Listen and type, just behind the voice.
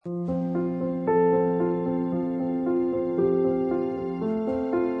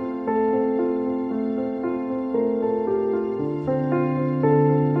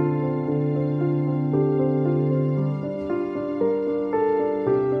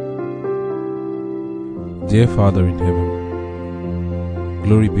Dear Father in heaven,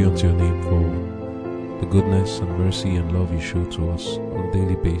 glory be unto your name for the goodness and mercy and love you show to us on a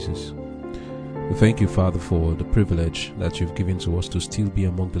daily basis. We thank you, Father, for the privilege that you've given to us to still be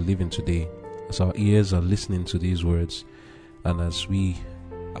among the living today, as our ears are listening to these words and as we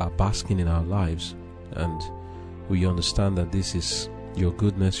are basking in our lives, and we understand that this is your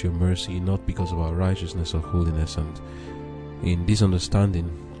goodness, your mercy, not because of our righteousness or holiness. And in this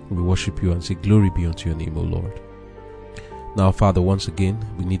understanding, we worship you and say, glory be unto your name, O Lord. Now, Father, once again,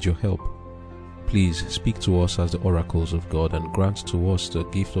 we need your help. Please speak to us as the oracles of God and grant to us the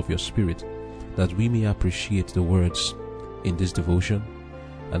gift of your Spirit, that we may appreciate the words in this devotion,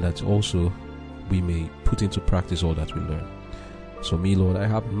 and that also we may put into practice all that we learn. So me, Lord, I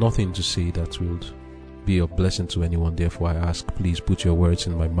have nothing to say that will be a blessing to anyone. Therefore, I ask, please put your words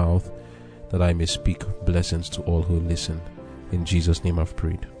in my mouth, that I may speak blessings to all who listen. In Jesus' name I've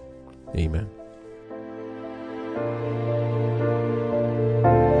prayed. Amen.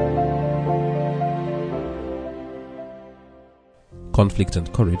 Conflict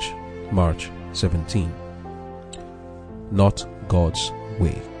and Courage, March 17. Not God's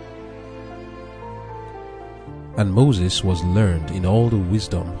way. And Moses was learned in all the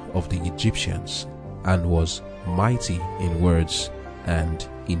wisdom of the Egyptians, and was mighty in words and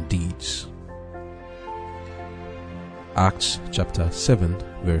in deeds. Acts chapter 7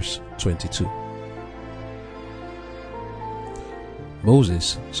 verse 22.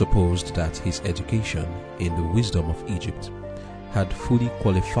 Moses supposed that his education in the wisdom of Egypt had fully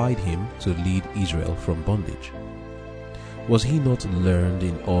qualified him to lead Israel from bondage. Was he not learned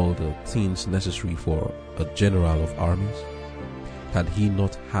in all the things necessary for a general of armies? Had he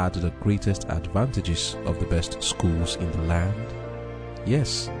not had the greatest advantages of the best schools in the land?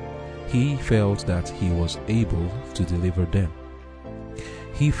 Yes, he felt that he was able to deliver them.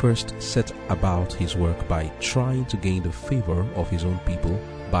 He first set about his work by trying to gain the favor of his own people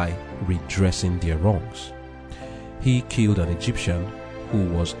by redressing their wrongs. He killed an Egyptian who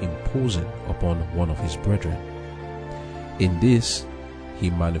was imposing upon one of his brethren. In this, he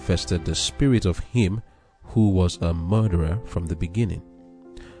manifested the spirit of him who was a murderer from the beginning,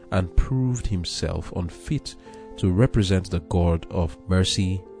 and proved himself unfit to represent the God of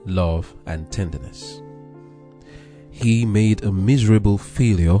mercy, love, and tenderness. He made a miserable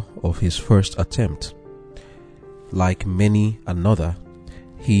failure of his first attempt. Like many another,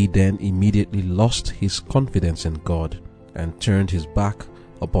 he then immediately lost his confidence in God and turned his back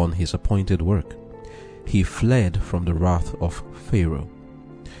upon his appointed work. He fled from the wrath of Pharaoh.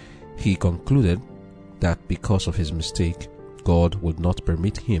 He concluded that because of his mistake, God would not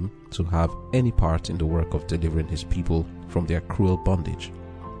permit him to have any part in the work of delivering his people from their cruel bondage.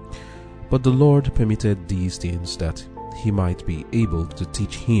 But the Lord permitted these things that he might be able to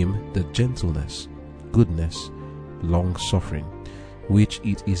teach him the gentleness, goodness, long-suffering, which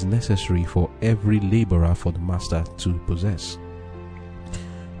it is necessary for every laborer for the master to possess.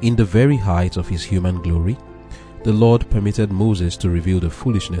 In the very height of his human glory, the Lord permitted Moses to reveal the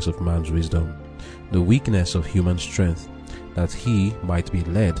foolishness of man's wisdom, the weakness of human strength, that he might be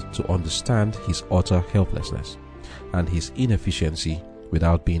led to understand his utter helplessness and his inefficiency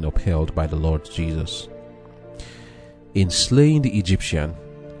without being upheld by the Lord Jesus. In slaying the Egyptian,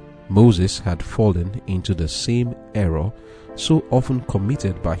 Moses had fallen into the same error so often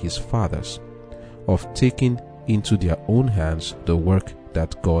committed by his fathers, of taking into their own hands the work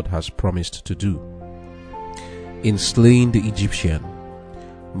that God has promised to do. In slaying the Egyptian,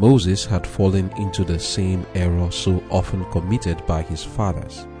 Moses had fallen into the same error so often committed by his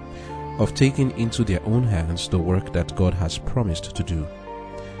fathers, of taking into their own hands the work that God has promised to do.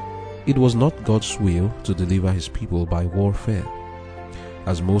 It was not God's will to deliver his people by warfare,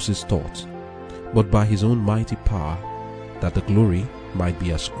 as Moses taught, but by his own mighty power, that the glory might be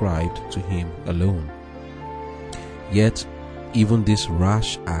ascribed to him alone. Yet, even this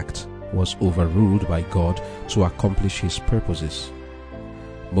rash act was overruled by God to accomplish his purposes.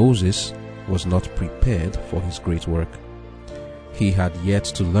 Moses was not prepared for his great work. He had yet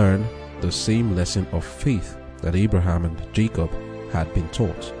to learn the same lesson of faith that Abraham and Jacob had been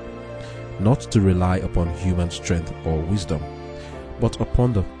taught, not to rely upon human strength or wisdom, but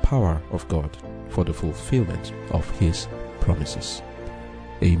upon the power of God for the fulfillment of his promises.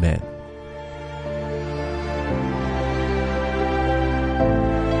 Amen.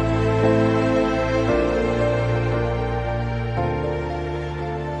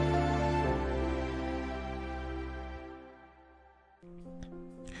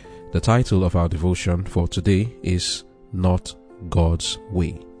 The title of our devotion for today is Not God's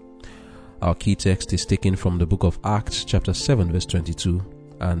Way. Our key text is taken from the book of Acts chapter 7 verse 22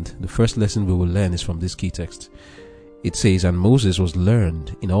 And the first lesson we will learn is from this key text. It says, "And Moses was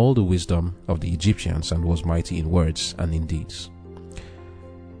learned in all the wisdom of the Egyptians, and was mighty in words and in deeds."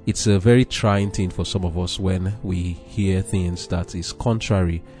 It's a very trying thing for some of us when we hear things that is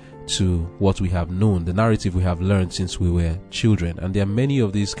contrary to what we have known, the narrative we have learned since we were children. And there are many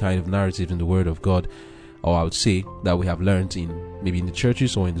of these kind of narratives in the Word of God, or I would say that we have learned maybe in the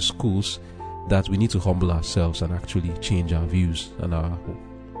churches or in the schools, that we need to humble ourselves and actually change our views and our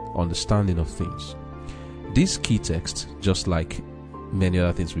understanding of things. This key text, just like many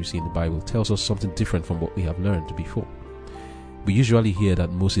other things we see in the Bible, tells us something different from what we have learned before. We usually hear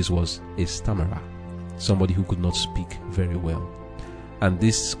that Moses was a stammerer, somebody who could not speak very well. And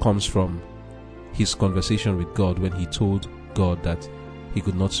this comes from his conversation with God when he told God that he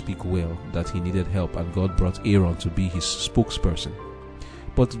could not speak well, that he needed help, and God brought Aaron to be his spokesperson.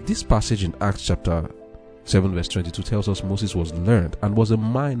 But this passage in Acts chapter 7 verse 22 tells us Moses was learned and was a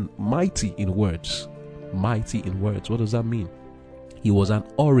man mighty in words. Mighty in words. What does that mean? He was an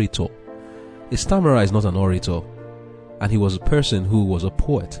orator. A stammerer is not an orator. And he was a person who was a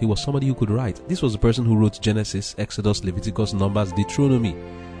poet. He was somebody who could write. This was the person who wrote Genesis, Exodus, Leviticus, Numbers, Deuteronomy.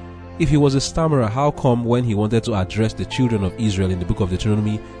 If he was a stammerer, how come when he wanted to address the children of Israel in the book of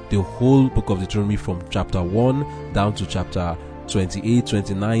Deuteronomy, the whole book of Deuteronomy from chapter 1 down to chapter 28,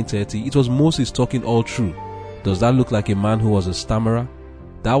 29, 30, it was Moses talking all through? Does that look like a man who was a stammerer?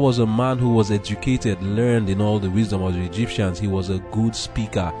 That was a man who was educated, learned in all the wisdom of the Egyptians. He was a good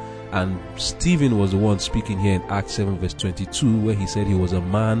speaker. And Stephen was the one speaking here in Acts 7 verse 22, where he said he was a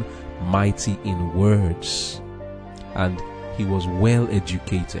man mighty in words. And he was well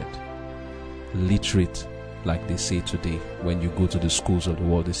educated, literate, like they say today. When you go to the schools of the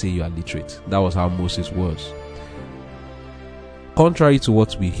world, they say you are literate. That was how Moses was. Contrary to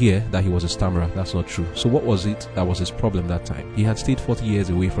what we hear, that he was a stammerer, that's not true. So what was it that was his problem that time? He had stayed 40 years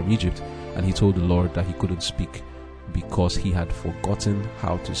away from Egypt, and he told the Lord that he couldn't speak because he had forgotten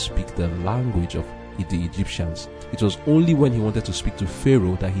how to speak the language of the Egyptians. It was only when he wanted to speak to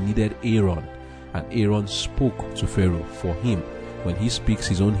Pharaoh that he needed Aaron, and Aaron spoke to Pharaoh for him. When he speaks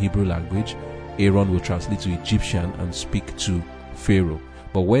his own Hebrew language, Aaron will translate to Egyptian and speak to Pharaoh.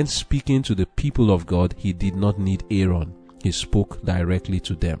 But when speaking to the people of God, he did not need Aaron. He spoke directly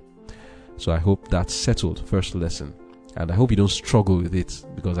to them. So I hope that's settled, first lesson. And I hope you don't struggle with it,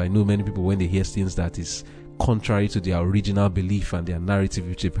 because I know many people, when they hear things that is contrary to their original belief and their narrative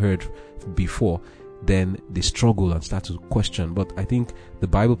which they've heard before, then they struggle and start to question. But I think the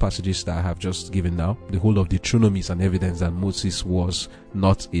Bible passages that I have just given now, the whole of Deuteronomy, is an evidence that Moses was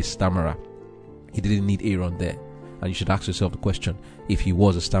not a stammerer. He didn't need Aaron there. And you should ask yourself the question, if he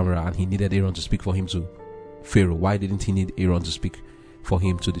was a stammerer and he needed Aaron to speak for him to Pharaoh, why didn't he need Aaron to speak for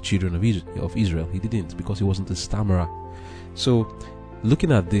him to the children of Israel? He didn't, because he wasn't a stammerer. So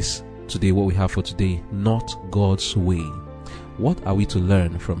looking at this today, what we have for today, not God's way. What are we to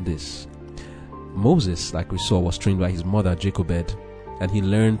learn from this? Moses, like we saw, was trained by his mother Jochebed, and he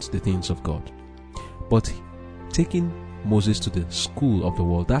learned the things of God. But taking Moses to the school of the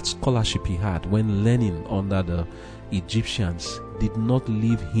world, that scholarship he had when learning under the Egyptians, did not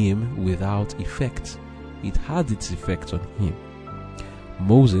leave him without effect. It had its effect on him.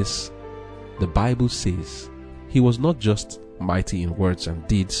 Moses, the Bible says, he was not just mighty in words and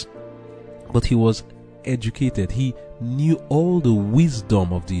deeds, but he was educated. He knew all the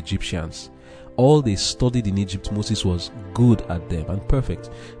wisdom of the Egyptians. All they studied in Egypt, Moses was good at them and perfect.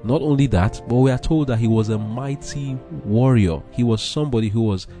 Not only that, but we are told that he was a mighty warrior. He was somebody who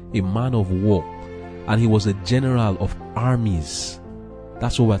was a man of war, and he was a general of armies.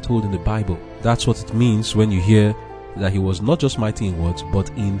 That's what we're told in the Bible. That's what it means when you hear that he was not just mighty in words, but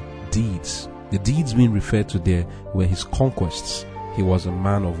in deeds. The deeds being referred to there were his conquests. He was a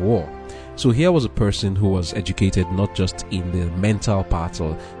man of war. So here was a person who was educated not just in the mental part,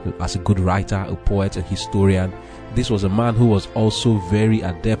 or as a good writer, a poet, a historian. This was a man who was also very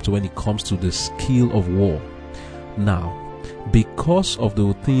adept when it comes to the skill of war. Now, because of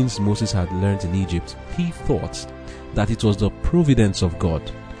the things Moses had learned in Egypt, he thought that it was the providence of God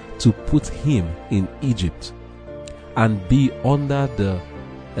to put him in Egypt and be under the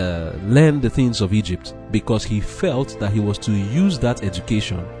learn the things of Egypt, because he felt that he was to use that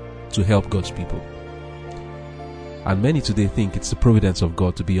education to help God's people. And many today think it's the providence of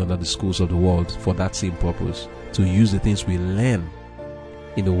God to be under the schools of the world for that same purpose, to use the things we learn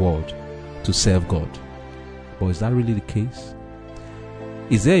in the world to serve God. But is that really the case?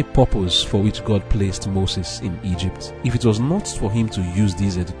 Is there a purpose for which God placed Moses in Egypt? If it was not for him to use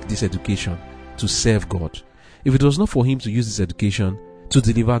this education to serve God, if it was not for him to use this education to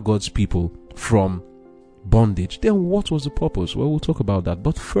deliver God's people from bondage. Then what was the purpose? Well, we'll talk about that.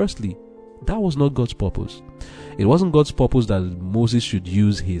 But firstly, that was not God's purpose. It wasn't God's purpose that Moses should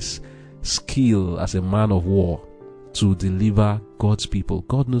use his skill as a man of war to deliver God's people.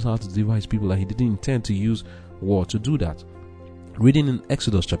 God knows how to deliver his people, and he didn't intend to use war to do that. Reading in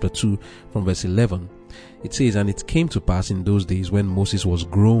Exodus chapter 2 from verse 11, it says, "And it came to pass in those days when Moses was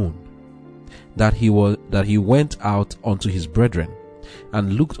grown, that he went out unto his brethren,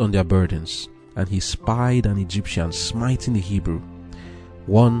 and looked on their burdens, and he spied an Egyptian smiting a Hebrew,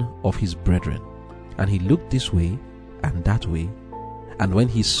 one of his brethren. And he looked this way and that way, and when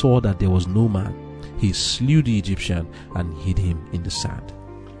he saw that there was no man, he slew the Egyptian and hid him in the sand.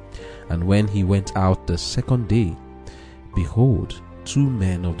 And when he went out the second day, behold, 2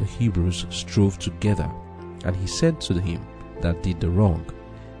 men of the Hebrews strove together. And he said to him that did the wrong,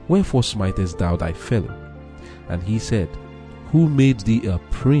 Wherefore smitest thou thy fellow? And he said, Who made thee a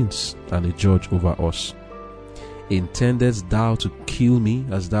prince and a judge over us? Intendest thou to kill me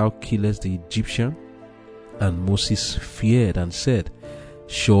as thou killest the Egyptian? And Moses feared and said,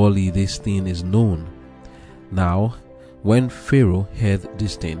 Surely this thing is known. Now, when Pharaoh heard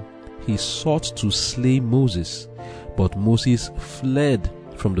this thing, he sought to slay Moses. But Moses fled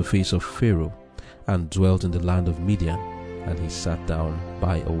from the face of Pharaoh, and dwelt in the land of Midian, and he sat down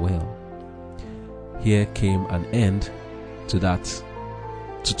by a well." Here came an end to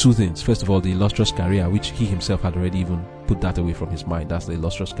 2 things. First of all, the illustrious career, which he himself had already even put that away from his mind. That's the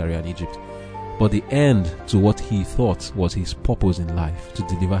illustrious career in Egypt. But the end to what he thought was his purpose in life, to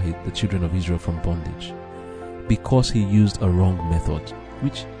deliver the children of Israel from bondage, because he used a wrong method,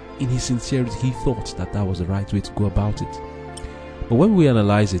 which in his sincerity he thought that was the right way to go about it. But when we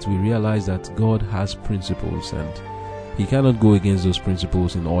analyze it, we realize that God has principles, and he cannot go against those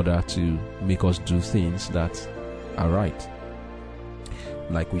principles in order to make us do things that are right.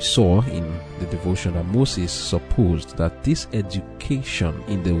 Like we saw in the devotion, that Moses supposed that this education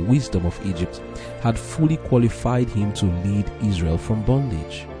in the wisdom of Egypt had fully qualified him to lead Israel from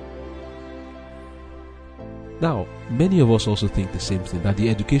bondage. Now, many of us also think the same thing, that the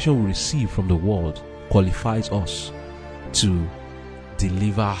education we receive from the world qualifies us to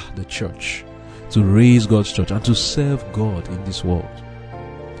deliver the church, to raise God's church, and to serve God in this world.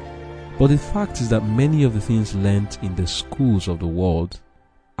 But the fact is that many of the things learned in the schools of the world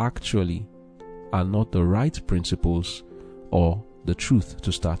actually are not the right principles or the truth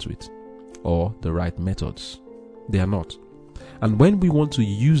to start with, or the right methods. They are not. And when we want to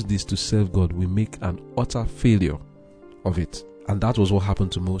use this to serve God, we make an utter failure of it. And that was what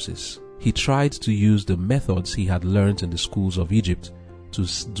happened to Moses. He tried to use the methods he had learned in the schools of Egypt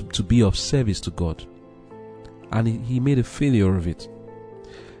to be of service to God. And he made a failure of it.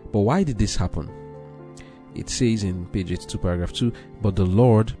 But why did this happen? It says in page 82, paragraph 2, "But the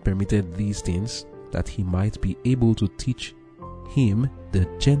Lord permitted these things, that he might be able to teach him the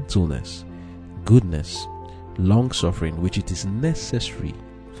gentleness, goodness, long-suffering, which it is necessary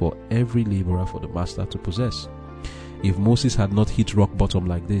for every laborer for the master to possess." If Moses had not hit rock bottom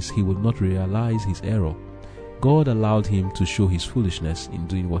like this, he would not realize his error. God allowed him to show his foolishness in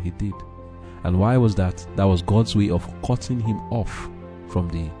doing what he did. And why was that? That was God's way of cutting him off from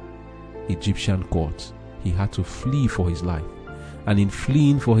the Egyptian court. He had to flee for his life. And in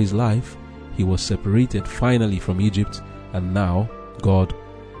fleeing for his life, he was separated finally from Egypt, and now God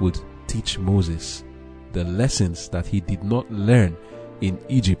would teach Moses the lessons that he did not learn in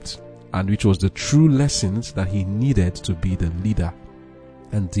Egypt, and which was the true lessons that he needed to be the leader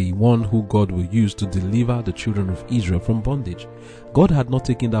and the one who God will use to deliver the children of Israel from bondage. God had not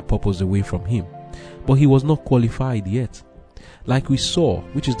taken that purpose away from him, but he was not qualified yet. Like we saw,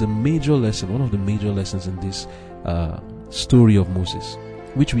 which is the major lesson, one of the major lessons in this story of Moses,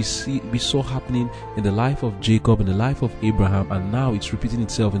 which we saw happening in the life of Jacob, in the life of Abraham, and now it's repeating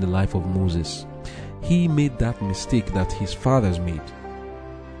itself in the life of Moses. He made that mistake that his fathers made.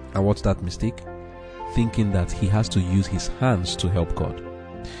 And what's that mistake? Thinking that he has to use his hands to help God.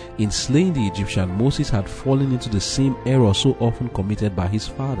 In slaying the Egyptian, Moses had fallen into the same error so often committed by his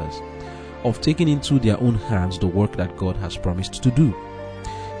fathers, of taking into their own hands the work that God has promised to do.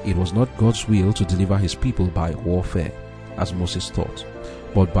 It was not God's will to deliver his people by warfare, as Moses thought,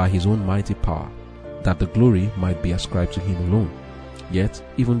 but by his own mighty power, that the glory might be ascribed to him alone. Yet,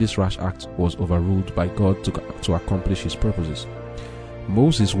 even this rash act was overruled by God to accomplish his purposes.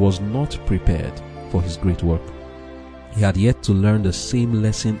 Moses was not prepared for his great work. He had yet to learn the same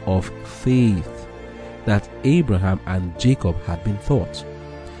lesson of faith that Abraham and Jacob had been taught.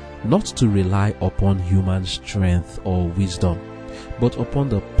 Not to rely upon human strength or wisdom, but upon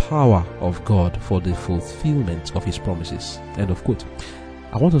the power of God for the fulfillment of his promises. End of quote.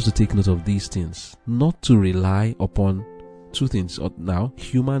 I want us to take note of these things, not to rely upon two things now,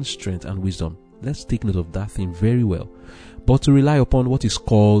 human strength and wisdom. Let's take note of that thing very well. But to rely upon what is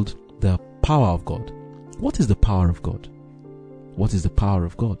called the power of God. What is the power of God? What is the power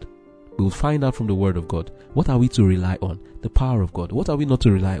of God? We will find out from the word of God. What are we to rely on? The power of God. What are we not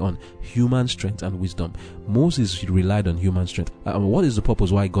to rely on? Human strength and wisdom. Moses relied on human strength. What is the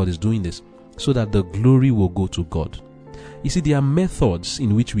purpose why God is doing this? So that the glory will go to God. You see, there are methods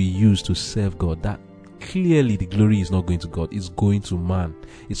in which we use to serve God that clearly the glory is not going to God, it's going to man.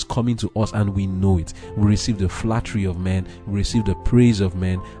 It's coming to us and we know it. We receive the flattery of men, we receive the praise of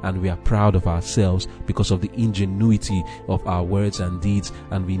men, and we are proud of ourselves because of the ingenuity of our words and deeds,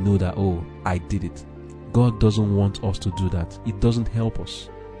 and we know that, oh, I did it. God doesn't want us to do that. It doesn't help us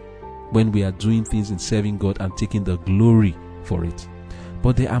when we are doing things in serving God and taking the glory for it.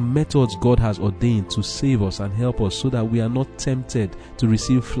 But there are methods God has ordained to save us and help us so that we are not tempted to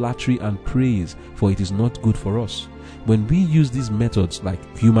receive flattery and praise, for it is not good for us. When we use these methods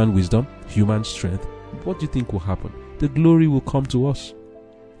like human wisdom, human strength, what do you think will happen? The glory will come to us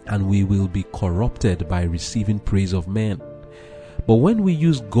and we will be corrupted by receiving praise of men. But when we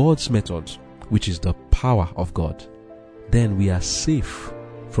use God's methods, which is the power of God, then we are safe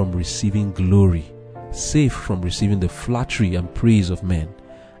from receiving glory, safe from receiving the flattery and praise of men,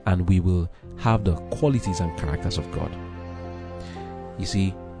 and we will have the qualities and characters of God. You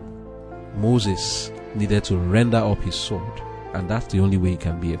see, Moses needed to render up his sword, and that's the only way he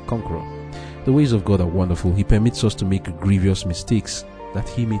can be a conqueror. The ways of God are wonderful. He permits us to make grievous mistakes, that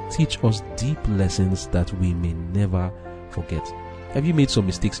he may teach us deep lessons that we may never forget. Have you made some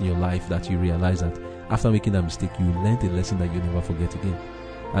mistakes in your life that you realize that after making that mistake, you learned a lesson that you never forget again?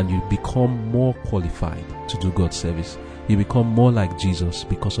 And you become more qualified to do God's service. You become more like Jesus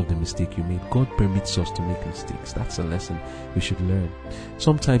because of the mistake you made. God permits us to make mistakes. That's a lesson we should learn.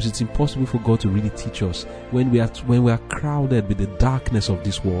 Sometimes it's impossible for God to really teach us when we are crowded with the darkness of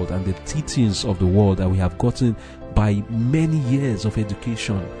this world and the teachings of the world that we have gotten by many years of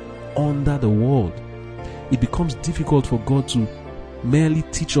education under the world. It becomes difficult for God to merely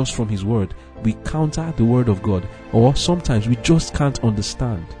teach us from His word. We counter the word of God, or sometimes we just can't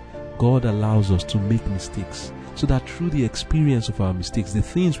understand. God allows us to make mistakes so that through the experience of our mistakes, the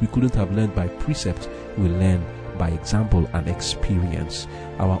things we couldn't have learned by precept, we learn by example and experience.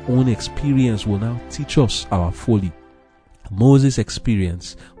 Our own experience will now teach us our folly. Moses'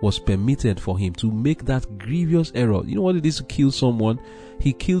 experience was permitted for him to make that grievous error. You know what it is to kill someone?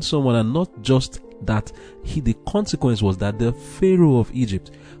 He killed someone, and not just that, the consequence was that the Pharaoh of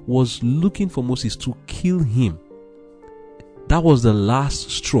Egypt was looking for Moses to kill him. That was the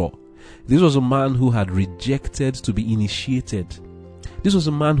last straw. This was a man who had rejected to be initiated. This was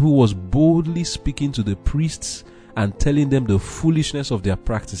a man who was boldly speaking to the priests and telling them the foolishness of their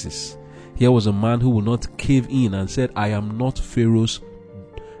practices. Here was a man who would not cave in and said, I am not Pharaoh's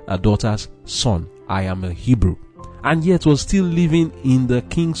daughter's son. I am a Hebrew. And yet was still living in the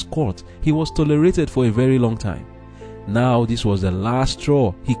king's court. He was tolerated for a very long time. Now this was the last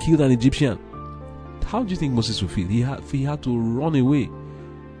straw. He killed an Egyptian. How do you think Moses would feel? He had to run away.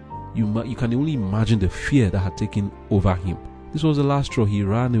 You can only imagine the fear that had taken over him. This was the last straw. He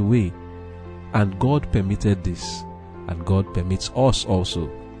ran away. And God permitted this. And God permits us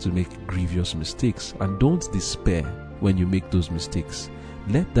also to make grievous mistakes. And don't despair when you make those mistakes.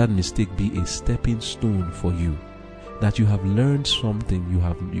 Let that mistake be a stepping stone for you, that you have learned something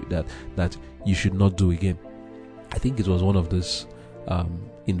that you should not do again. I think it was one of those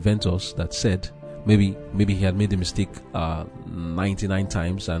inventors that said maybe he had made the mistake 99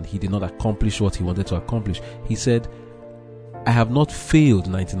 times and he did not accomplish what he wanted to accomplish. He said, I have not failed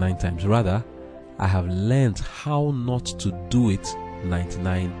 99 times. Rather, I have learned how not to do it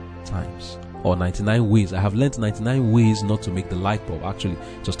 99 times. Or 99 ways. I have learned 99 ways not to make the light bulb. Actually,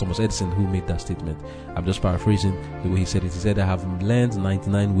 it was Thomas Edison who made that statement. I'm just paraphrasing the way he said it. He said, I have learned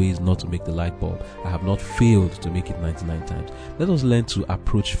 99 ways not to make the light bulb. I have not failed to make it 99 times. Let us learn to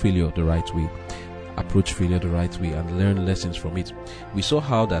approach failure the right way. Approach failure the right way and learn lessons from it. We saw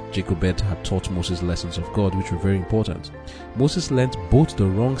how that Jochebed had taught Moses lessons of God, which were very important. Moses learned both the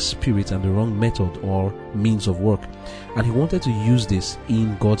wrong spirit and the wrong method or means of work, and he wanted to use this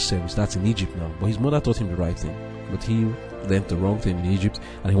in God's service. That's in Egypt now, but his mother taught him the right thing, but he learned the wrong thing in Egypt,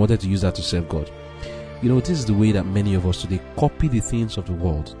 and he wanted to use that to serve God. You know, this is the way that many of us today copy the things of the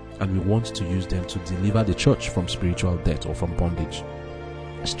world, and we want to use them to deliver the church from spiritual death or from bondage.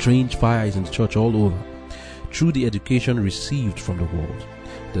 Strange fire is in the church all over. Through the education received from the world,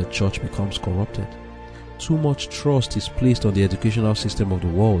 the church becomes corrupted. Too much trust is placed on the educational system of the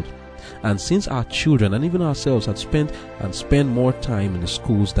world, And since our children and even ourselves had spend more time in the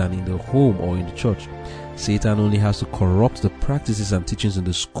schools than in the home or in the church, Satan only has to corrupt the practices and teachings in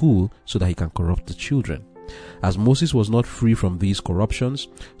the school so that he can corrupt the children. As Moses was not free from these corruptions,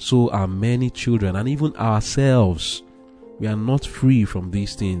 so are many children and even ourselves. We are not free from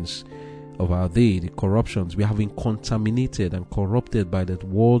these things of our day, the corruptions. We have been contaminated and corrupted by the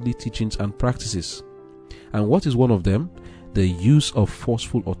worldly teachings and practices. And what is one of them? The use of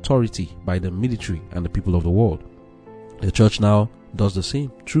forceful authority by the military and the people of the world. The church now does the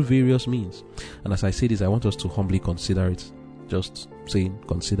same through various means. And as I say this, I want us to humbly consider it. Just saying,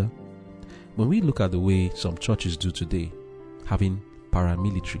 consider. When we look at the way some churches do today, having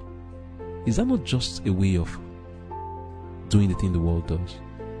paramilitary, is that not just a way of doing the thing the world does?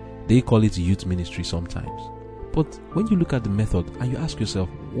 They call it youth ministry sometimes. But when you look at the method and you ask yourself,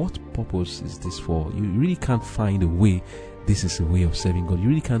 what purpose is this for? You really can't find a way. This is a way of serving God. You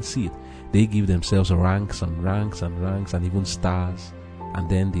really can't see it. They give themselves ranks and ranks and ranks and even stars. And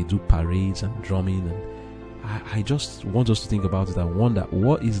then they do parades and drumming. And I just want us to think about it and wonder,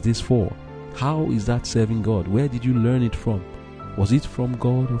 what is this for? How is that serving God? Where did you learn it from? Was it from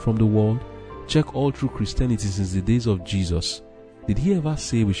God or from the world? Check all through Christianity since the days of Jesus. Did he ever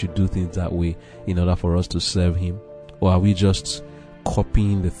say we should do things that way in order for us to serve him? Or are we just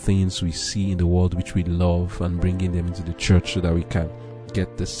copying the things we see in the world which we love and bringing them into the church so that we can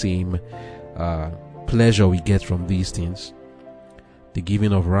get the same pleasure we get from these things? The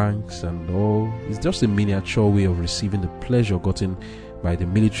giving of ranks and all is just a miniature way of receiving the pleasure gotten by the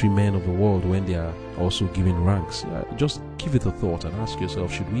military men of the world when they are also giving ranks. Just give it a thought and ask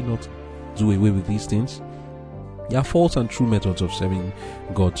yourself, should we not do away with these things? There are false and true methods of serving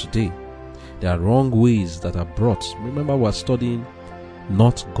God today. There are wrong ways that are brought. Remember, we're studying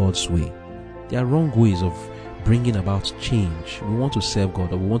not God's way. There are wrong ways of bringing about change. We want to serve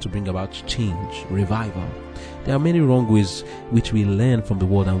God, or we want to bring about change, revival. There are many wrong ways which we learn from the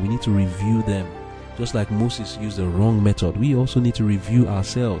world, and we need to review them. Just like Moses used the wrong method, we also need to review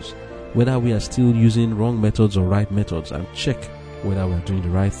ourselves, whether we are still using wrong methods or right methods, and check whether we are doing the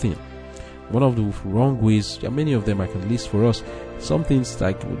right thing. One of the wrong ways, there are many of them I can list for us. Some things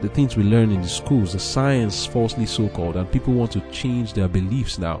like the things we learn in the schools, the science falsely so-called, and people want to change their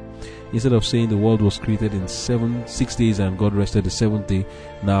beliefs now. Instead of saying the world was created in 6 days and God rested the seventh day,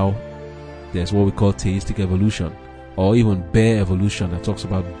 now there's what we call theistic evolution, or even bare evolution that talks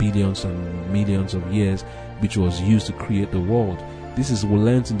about billions and millions of years, which was used to create the world. This is what we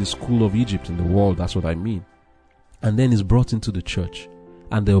learned in the school of Egypt, in the world, that's what I mean. And then it's brought into the church,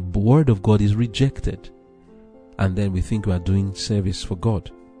 and the word of God is rejected. And then we think we are doing service for God.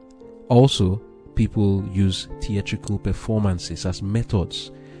 Also, people use theatrical performances as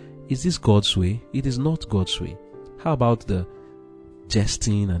methods. Is this God's way? It is not God's way. How about the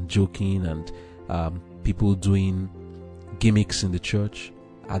jesting and joking and people doing gimmicks in the church?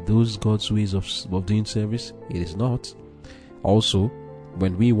 Are those God's ways of doing service? It is not. Also,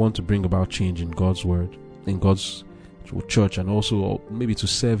 when we want to bring about change in God's word, in God's church, and also maybe to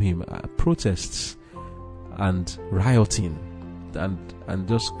serve him, protests and rioting and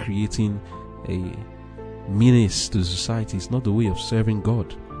just creating a menace to society is not the way of serving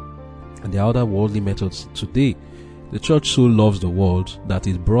God. And there are other worldly methods today. The church so loves the world that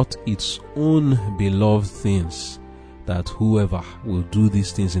it brought its own beloved things, that whoever will do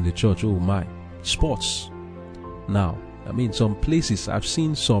these things in the church, oh my, sports. Now, I mean, some places, I've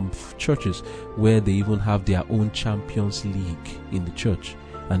seen some churches where they even have their own Champions League in the church,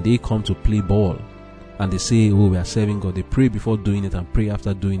 and they come to play ball, and they say, oh, we are serving God. They pray before doing it and pray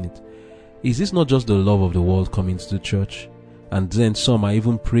after doing it. Is this not just the love of the world coming to the church? And then some are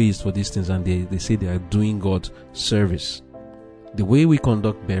even praised for these things, and they say they are doing God service. The way we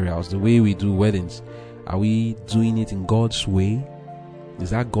conduct burials, the way we do weddings, are we doing it in God's way?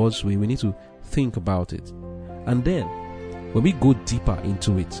 Is that God's way? We need to think about it. And then, when we go deeper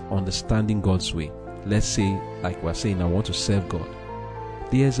into it, understanding God's way, let's say, like we're saying, I want to serve God.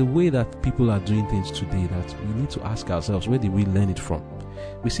 There's a way that people are doing things today that we need to ask ourselves, where did we learn it from?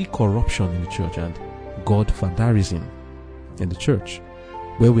 We see corruption in the church and godfatherism in the church,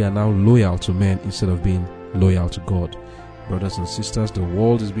 where we are now loyal to men instead of being loyal to God. Brothers and sisters, the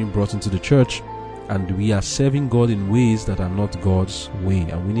world is being brought into the church, and we are serving God in ways that are not God's way,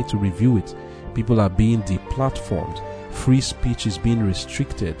 and we need to review it. People are being deplatformed. Free speech is being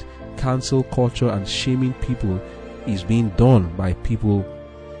restricted. Cancel culture and shaming people is being done by people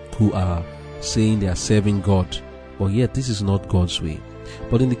who are saying they are serving God, but yet this is not God's way.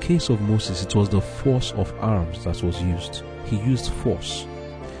 But in the case of Moses, it was the force of arms that was used. He used force.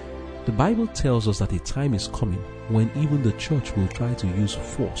 The Bible tells us that a time is coming when even the church will try to use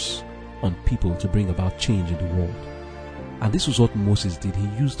force on people to bring about change in the world. And this was what Moses did. He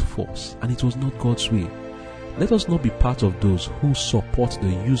used force, and it was not God's way. Let us not be part of those who support the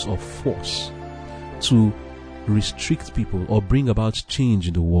use of force to restrict people or bring about change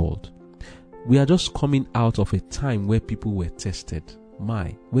in the world. We are just coming out of a time where people were tested.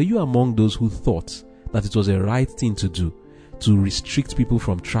 Were you among those who thought that it was a right thing to do, to restrict people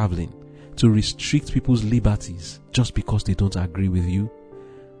from traveling, to restrict people's liberties just because they don't agree with you?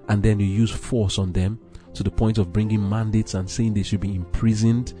 And then you use force on them to the point of bringing mandates and saying they should be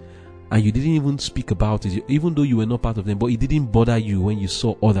imprisoned, and you didn't even speak about it, even though you were not part of them, but it didn't bother you when you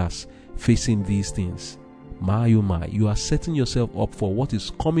saw others facing these things. My, oh my, you are setting yourself up for what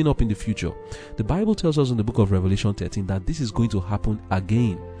is coming up in the future. The Bible tells us in the book of Revelation 13 that this is going to happen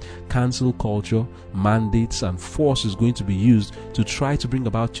again. Cancel culture, mandates, and force is going to be used to try to bring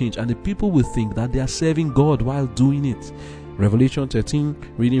about change, and the people will think that they are serving God while doing it. Revelation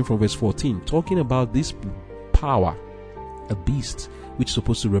 13, reading from verse 14, talking about this power, a beast which is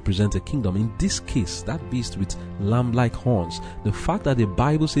supposed to represent a kingdom. In this case, that beast with lamb-like horns. The fact that the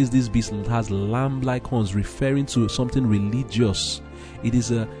Bible says this beast has lamb-like horns, referring to something religious. It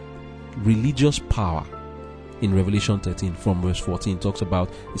is a religious power. In Revelation 13 from verse 14 talks about,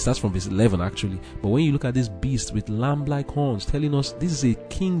 it starts from verse 11 actually, but when you look at this beast with lamb-like horns, telling us this is a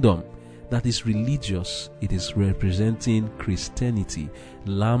kingdom that is religious. It is representing Christianity.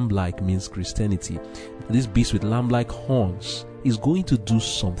 Lamb-like means Christianity. This beast with lamb-like horns is going to do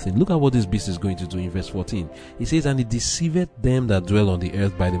something. Look at what this beast is going to do in verse 14. It says, "And he deceiveth them that dwell on the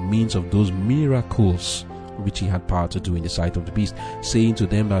earth by the means of those miracles which he had power to do in the sight of the beast, saying to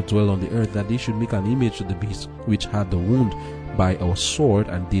them that dwell on the earth that they should make an image to the beast which had the wound by our sword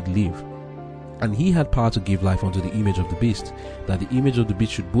and did live. And he had power to give life unto the image of the beast, that the image of the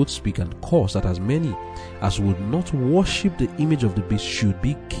beast should both speak and cause that as many as would not worship the image of the beast should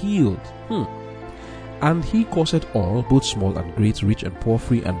be killed. And he causeth all, both small and great, rich and poor,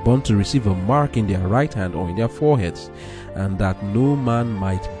 free and bond, to receive a mark in their right hand or in their foreheads, and that no man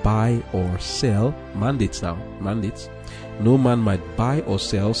might buy or sell," mandates, "no man might buy or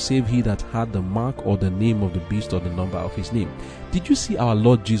sell, save he that had the mark or the name of the beast or the number of his name." Did you see our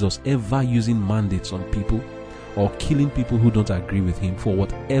Lord Jesus ever using mandates on people or killing people who don't agree with him for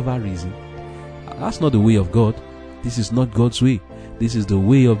whatever reason? That's not the way of God. This is not God's way. This is the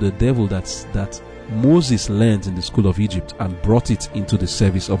way of the devil that Moses learned in the school of Egypt and brought it into the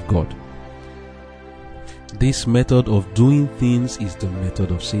service of God. This method of doing things is the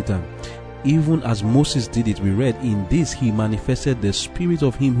method of Satan. Even as Moses did it, we read, "In this he manifested the spirit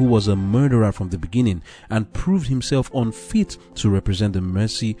of him who was a murderer from the beginning, and proved himself unfit to represent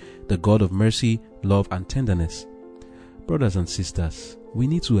the God of mercy, love, and tenderness." Brothers and sisters, we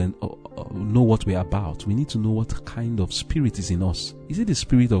need to know what we're about. We need to know what kind of spirit is in us. Is it the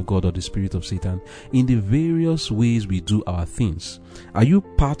spirit of God or the spirit of Satan? In the various ways we do our things, are you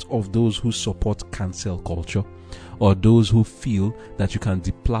part of those who support cancel culture? Or those who feel that you can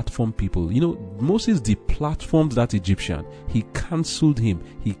deplatform people? You know, Moses deplatformed that Egyptian. He cancelled him.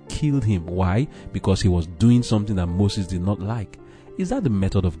 He killed him. Why? Because he was doing something that Moses did not like. Is that the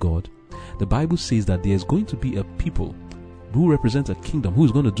method of God? The Bible says that there is going to be a people who represent a kingdom who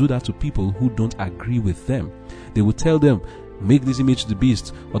is going to do that to people who don't agree with them. They will tell them, make this image of the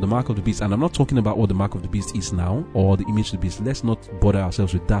beast or the mark of the beast. And I'm not talking about what the mark of the beast is now or the image of the beast. Let's not bother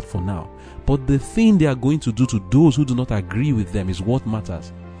ourselves with that for now. But the thing they are going to do to those who do not agree with them is what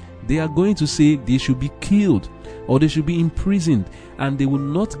matters. They are going to say they should be killed or they should be imprisoned, and they will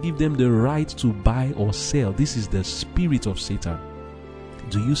not give them the right to buy or sell. This is the spirit of Satan.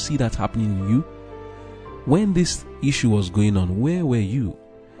 Do you see that happening in you? When this issue was going on, where were you?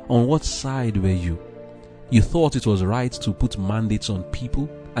 On what side were you? You thought it was right to put mandates on people,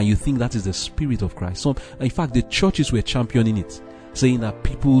 and you think that is the spirit of Christ. In fact, the churches were championing it, saying that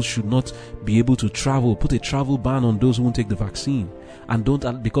people should not be able to travel, put a travel ban on those who won't take the vaccine, and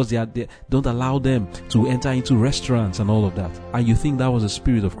because they don't allow them to enter into restaurants and all of that. And you think that was the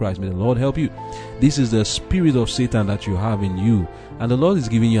spirit of Christ. May the Lord help you. This is the spirit of Satan that you have in you, and the Lord is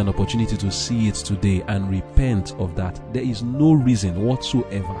giving you an opportunity to see it today and repent of that. There is no reason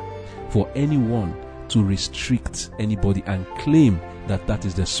whatsoever for anyone to restrict anybody and claim that that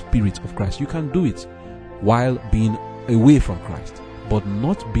is the spirit of Christ. You can do it while being away from Christ, but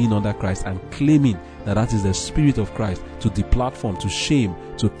not being under Christ and claiming that that is the spirit of Christ, to deplatform, to shame,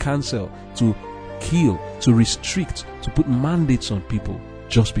 to cancel, to kill, to restrict, to put mandates on people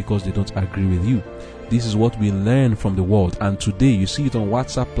just because they don't agree with you. This is what we learn from the world, and today you see it on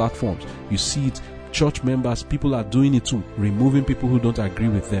WhatsApp platforms. You see it, church members, people are doing it too, removing people who don't agree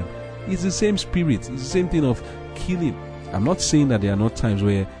with them. It's the same spirit. It's the same thing of killing. I'm not saying that there are not times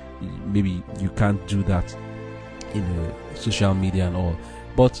where maybe you can't do that in social media and all.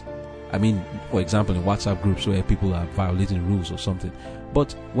 But I mean, for example, in WhatsApp groups where people are violating rules or something.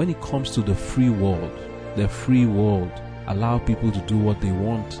 But when it comes to the free world allow people to do what they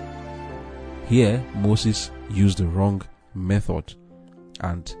want. Here, Moses used the wrong method,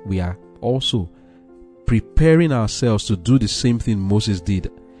 and we are also preparing ourselves to do the same thing Moses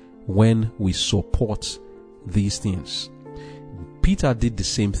did when we support these things. Peter did the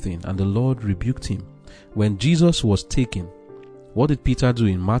same thing, and the Lord rebuked him. When Jesus was taken, what did Peter do?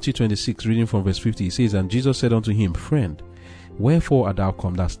 In Matthew 26, reading from verse 50, it says, "And Jesus said unto him, Friend, wherefore art thou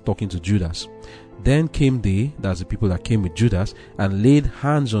come?" That's talking to Judas. "Then came they," that's the people that came with Judas, "and laid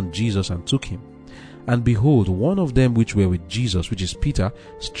hands on Jesus and took him. And behold, one of them which were with Jesus, which is Peter,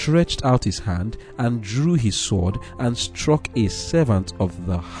 stretched out his hand and drew his sword and struck a servant of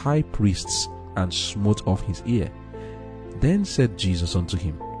the high priest's and smote off his ear. Then said Jesus unto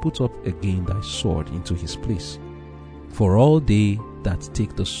him, Put up again thy sword into his place. For all they that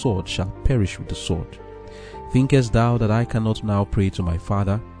take the sword shall perish with the sword. Thinkest thou that I cannot now pray to my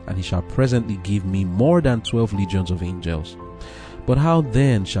Father, and he shall presently give me more than 12 legions of angels? But how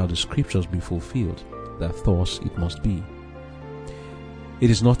then shall the scriptures be fulfilled, that thus it must be? It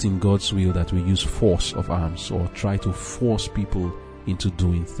is not in God's will that we use force of arms or try to force people into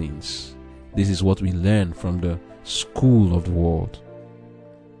doing things. This is what we learn from the school of the world.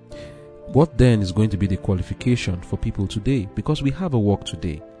 What then is going to be the qualification for people today? Because we have a work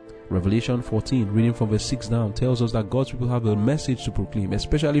today. Revelation 14, reading from verse 6 down, tells us that God's people have a message to proclaim,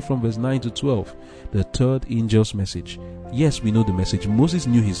 especially from verse 9 to 12, the third angel's message. Yes, we know the message. Moses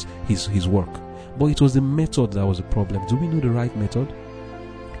knew his work, but it was the method that was the problem. Do we know the right method?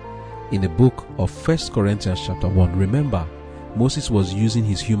 In the book of 1 Corinthians chapter 1, remember, Moses was using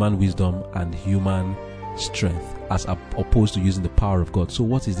his human wisdom and human strength as opposed to using the power of God. So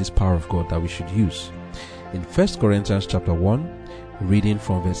what is this power of God that we should use? In 1 Corinthians chapter 1, reading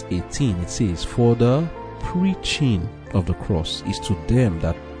from verse 18, it says, For the preaching of the cross is to them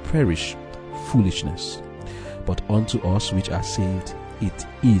that perish foolishness, but unto us which are saved it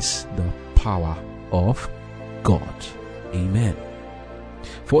is the power of God. Amen.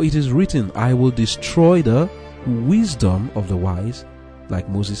 For it is written, I will destroy the wisdom of the wise, like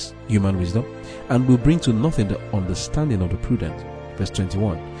Moses' human wisdom, and will bring to nothing the understanding of the prudent. Verse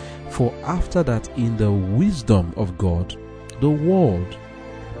 21. For after that in the wisdom of God, the world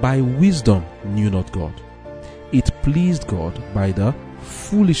by wisdom knew not God. It pleased God by the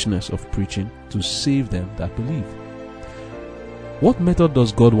foolishness of preaching to save them that believe. What method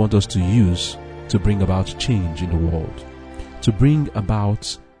does God want us to use to bring about change in the world? To bring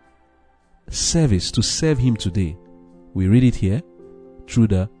about service, to serve Him today? We read it here through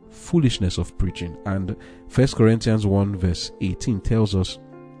the foolishness of preaching. And 1 Corinthians 1 verse 18 tells us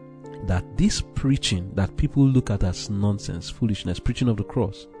that this preaching that people look at as nonsense, foolishness, preaching of the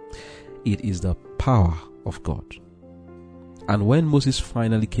cross, it is the power of God. And when Moses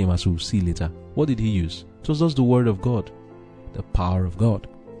finally came, as we'll see later, what did he use? It was just the word of God, the power of God.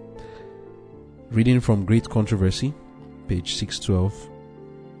 Reading from Great Controversy, page 612,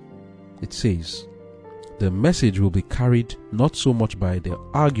 it says, the message will be carried not so much by the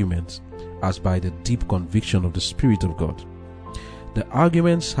arguments as by the deep conviction of the Spirit of God. The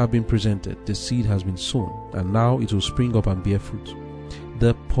arguments have been presented, the seed has been sown, and now it will spring up and bear fruit.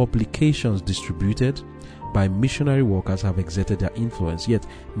 The publications distributed by missionary workers have exerted their influence, yet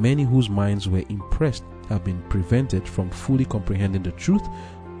many whose minds were impressed have been prevented from fully comprehending the truth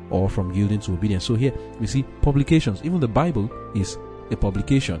or from yielding to obedience. So here we see publications. Even the Bible is a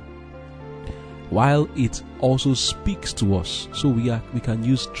publication, while it also speaks to us. So we can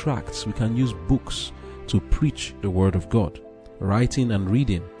use tracts, we can use books to preach the word of God. Writing and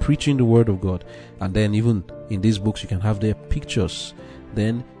reading, preaching the word of God. And then even in these books you can have their pictures.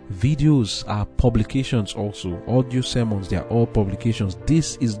 Then videos are publications also. Audio sermons, they are all publications.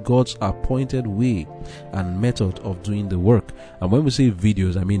 This is God's appointed way and method of doing the work. And when we say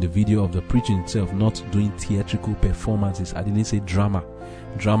videos, I mean the video of the preaching itself, not doing theatrical performances. I didn't say drama.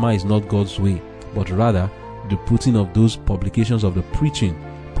 Drama is not God's way, but rather the putting of those publications of the preaching,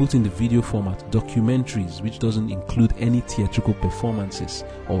 put in the video format, documentaries, which doesn't include any theatrical performances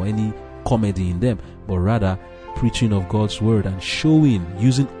or any comedy in them, but rather preaching of God's word and showing,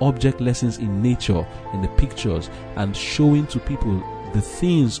 using object lessons in nature, in the pictures, and showing to people the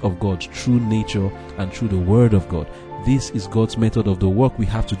things of God through nature and through the word of God. This is God's method of the work we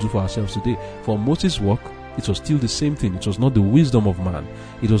have to do for ourselves today. For Moses' work, It was still the same thing. It was not the wisdom of man.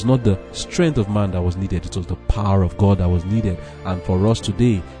 It was not the strength of man that was needed. It was the power of God that was needed. And for us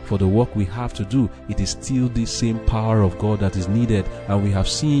today, for the work we have to do, it is still the same power of God that is needed. And we have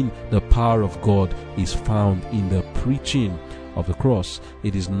seen the power of God is found in the preaching of the cross.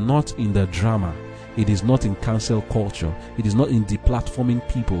 It is not in the drama. It is not in cancel culture. It is not in deplatforming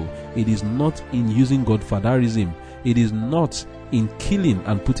people. It is not in using godfatherism. It is not in killing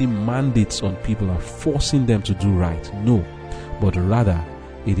and putting mandates on people and forcing them to do right. No, but rather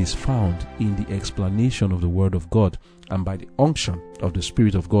it is found in the explanation of the word of God and by the unction of the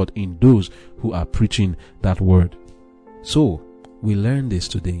Spirit of God in those who are preaching that word. So we learn this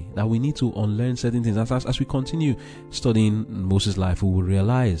today, that we need to unlearn certain things. As we continue studying Moses' life, we will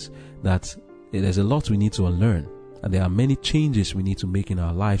realize that there's a lot we need to unlearn, and there are many changes we need to make in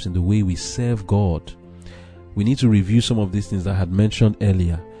our lives in the way we serve God. We need to review some of these things that I had mentioned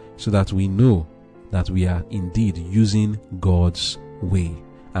earlier so that we know that we are indeed using God's way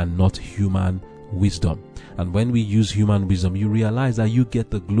and not human wisdom. And when we use human wisdom, you realize that you get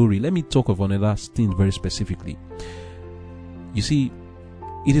the glory. Let me talk of another thing very specifically. You see,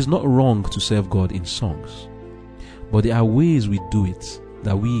 it is not wrong to serve God in songs, but there are ways we do it,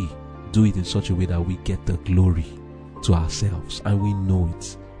 that we do it in such a way that we get the glory to ourselves, and we know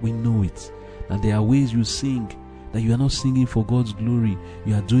it. We know it. That there are ways you sing that you are not singing for God's glory.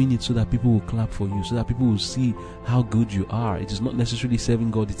 You are doing it so that people will clap for you, so that people will see how good you are. It is not necessarily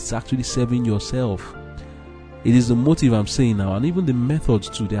serving God, it's actually serving yourself. It is the motive I'm saying now, and even the methods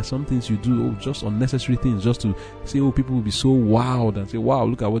too. There are some things you do, just unnecessary things, just to say, people will be so wowed and say, wow,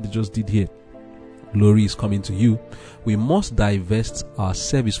 look at what they just did here. Glory is coming to you. We must divest our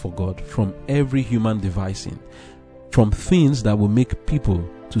service for God from every human devising, from things that will make people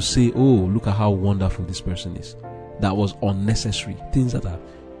to say, oh, look at how wonderful this person is. That was unnecessary. Things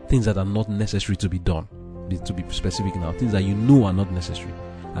that are not necessary to be done. To be specific now, things that you know are not necessary.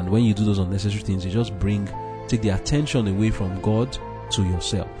 And when you do those unnecessary things, you just take the attention away from God to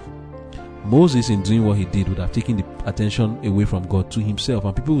yourself. Moses, in doing what he did, would have taken the attention away from God to himself,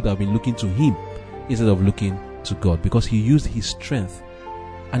 and people would have been looking to him instead of looking to God, because he used his strength,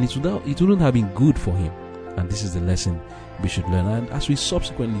 and it wouldn't have been good for him. And this is the lesson we should learn. And as we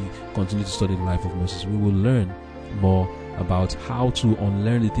subsequently continue to study the life of Moses, we will learn more about how to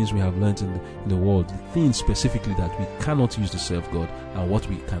unlearn the things we have learned in the world, the things specifically that we cannot use to serve God, and what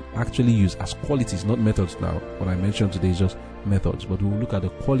we can actually use as qualities, not methods now. What I mentioned today is just methods, but we will look at the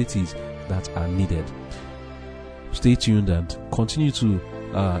qualities that are needed. Stay tuned and continue to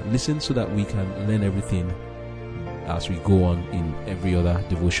listen so that we can learn everything as we go on in every other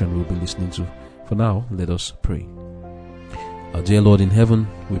devotion we'll be listening to. For now, let us pray. Our dear Lord in heaven,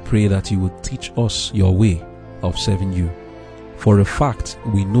 we pray that you would teach us your way of serving you. For a fact,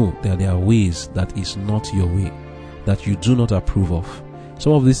 we know that there are ways that is not your way, that you do not approve of.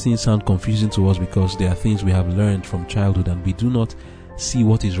 Some of these things sound confusing to us because they are things we have learned from childhood, and we do not see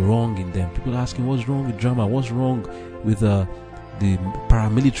what is wrong in them. People are asking, what's wrong with drama? What's wrong with the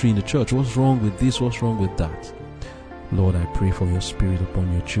paramilitary in the church? What's wrong with this? What's wrong with that? Lord, I pray for your Spirit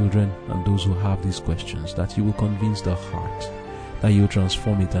upon your children and those who have these questions, that you will convince the heart, that you will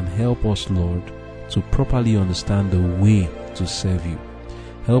transform it, and help us, Lord, to properly understand the way to serve you.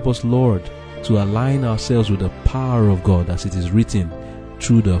 Help us, Lord, to align ourselves with the power of God, as it is written,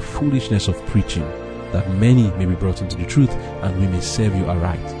 through the foolishness of preaching, that many may be brought into the truth and we may serve you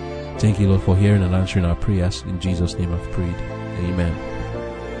aright. Thank you, Lord, for hearing and answering our prayers. In Jesus' name I've prayed. Amen.